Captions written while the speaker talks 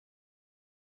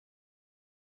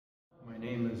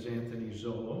name is Anthony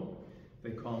Zollo. They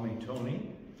call me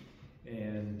Tony,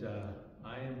 and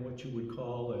I am what you would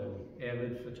call an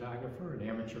avid photographer, an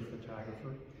amateur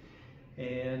photographer.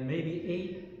 And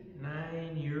maybe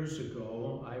 8-9 years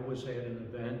ago, I was at an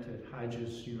event at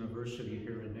Hodges University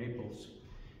here in Naples.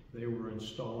 They were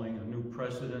installing a new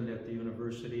president at the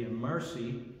university, and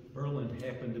Marcie Burland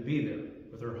happened to be there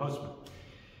with her husband.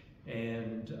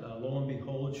 And lo and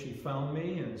behold, she found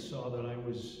me and saw that I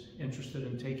was interested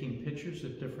in taking pictures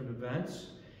at different events.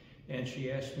 And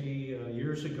she asked me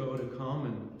years ago to come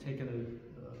and take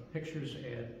pictures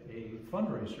at a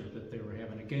fundraiser that they were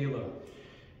having, a gala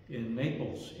in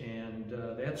Naples. And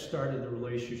that started the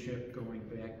relationship going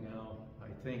back now, I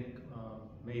think,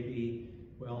 maybe,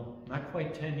 well, not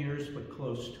quite 10 years, but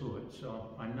close to it. So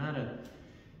I'm not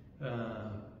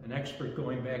an expert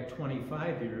going back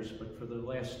 25 years, but for the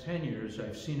last 10 years,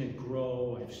 I've seen it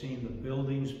grow. I've seen the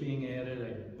buildings being added.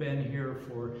 I've been here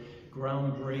for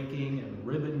groundbreaking and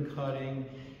ribbon cutting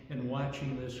and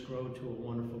watching this grow to a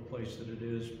wonderful place that it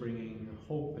is, bringing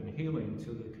hope and healing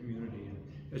to the community. And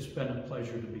it's been a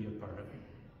pleasure to be a part of it.